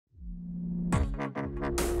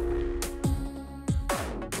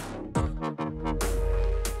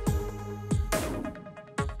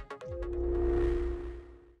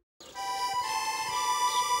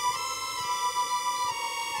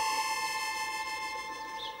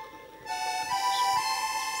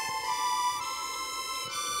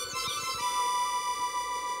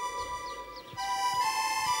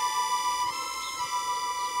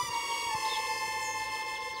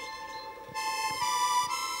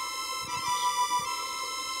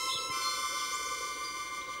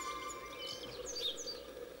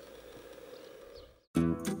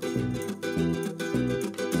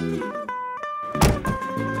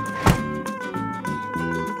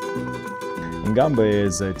Ngamba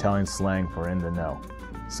is Italian slang for in the know.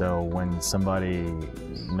 So when somebody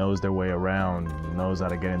knows their way around, knows how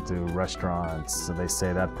to get into restaurants, so they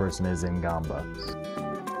say that person is in Ngamba.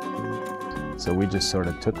 So we just sort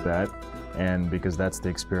of took that, and because that's the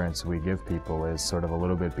experience we give people, is sort of a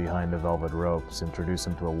little bit behind the velvet ropes, introduce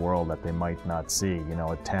them to a world that they might not see, you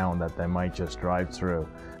know, a town that they might just drive through.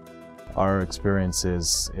 Our experience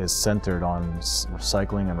is centered on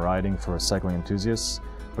cycling and riding for cycling enthusiasts,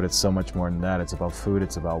 but it's so much more than that. It's about food,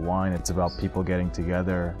 it's about wine, it's about people getting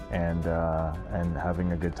together and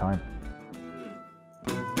having a good time.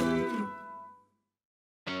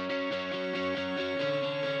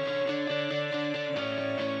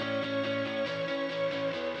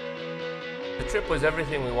 The trip was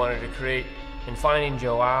everything we wanted to create, in finding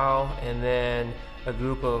Joao and then a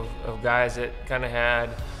group of guys that kind of had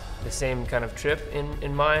the same kind of trip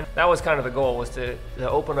in mind. That was kind of the goal, was to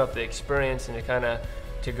open up the experience and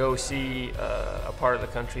to go see a part of the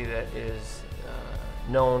country that is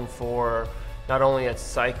known for not only its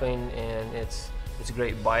cycling and its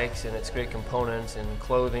great bikes and its great components and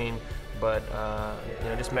clothing, but you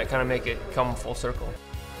know, just kind of make it come full circle.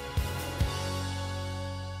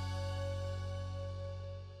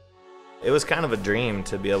 It was kind of a dream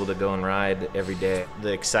to be able to go and ride every day.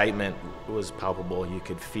 The excitement was palpable. You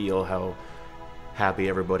could feel how happy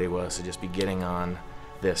everybody was to just be getting on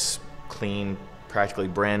this clean, practically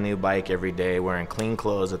brand new bike every day, wearing clean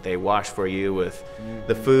clothes that they wash for you, with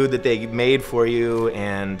the food that they made for you,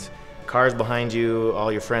 and cars behind you,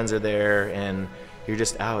 all your friends are there, and you're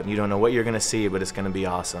just out and you don't know what you're gonna see, but it's gonna be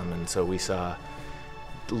awesome. And so we saw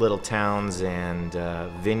little towns and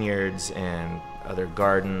vineyards and other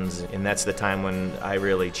gardens, and that's the time when I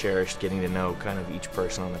really cherished getting to know kind of each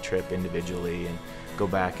person on the trip individually and go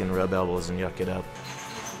back and rub elbows and yuck it up.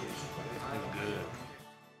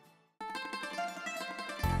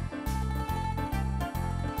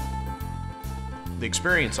 The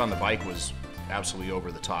experience on the bike was absolutely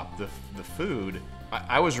over the top. The food,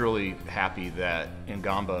 I was really happy that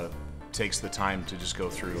Ngamba takes the time to just go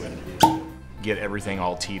through and get everything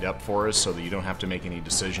all teed up for us so that you don't have to make any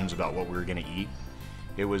decisions about what we were going to eat.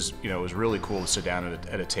 It was, you know, it was really cool to sit down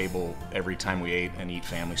at a table every time we ate and eat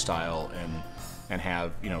family style and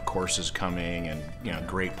have, you know, courses coming and, you know,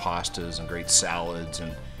 great pastas and great salads,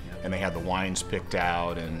 and they had the wines picked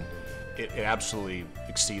out, and it absolutely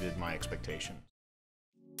exceeded my expectations.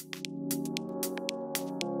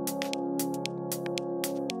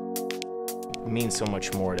 It means so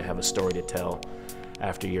much more to have a story to tell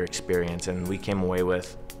after your experience, and we came away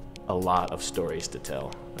with a lot of stories to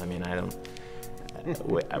tell. I mean,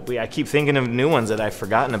 I keep thinking of new ones that I've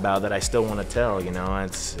forgotten about that I still want to tell. You know,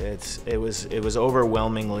 it was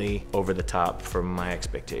overwhelmingly over the top from my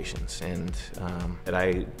expectations, and that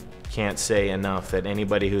I can't say enough that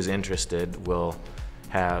anybody who's interested will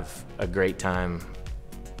have a great time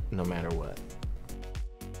no matter what.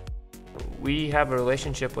 We have a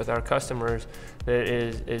relationship with our customers that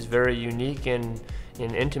is very unique and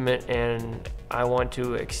intimate, and I want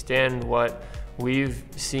to extend what we've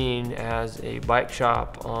seen as a bike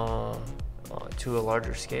shop to a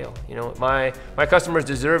larger scale. You know, my customers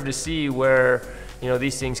deserve to see where, you know,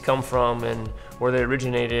 these things come from and where they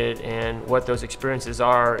originated and what those experiences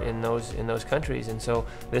are in those countries. And so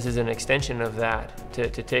this is an extension of that, to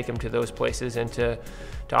take them to those places and to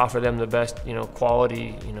offer them the best, you know,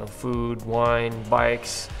 quality, you know, food, wine,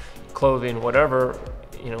 bikes, clothing, whatever,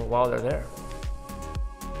 you know, while they're there.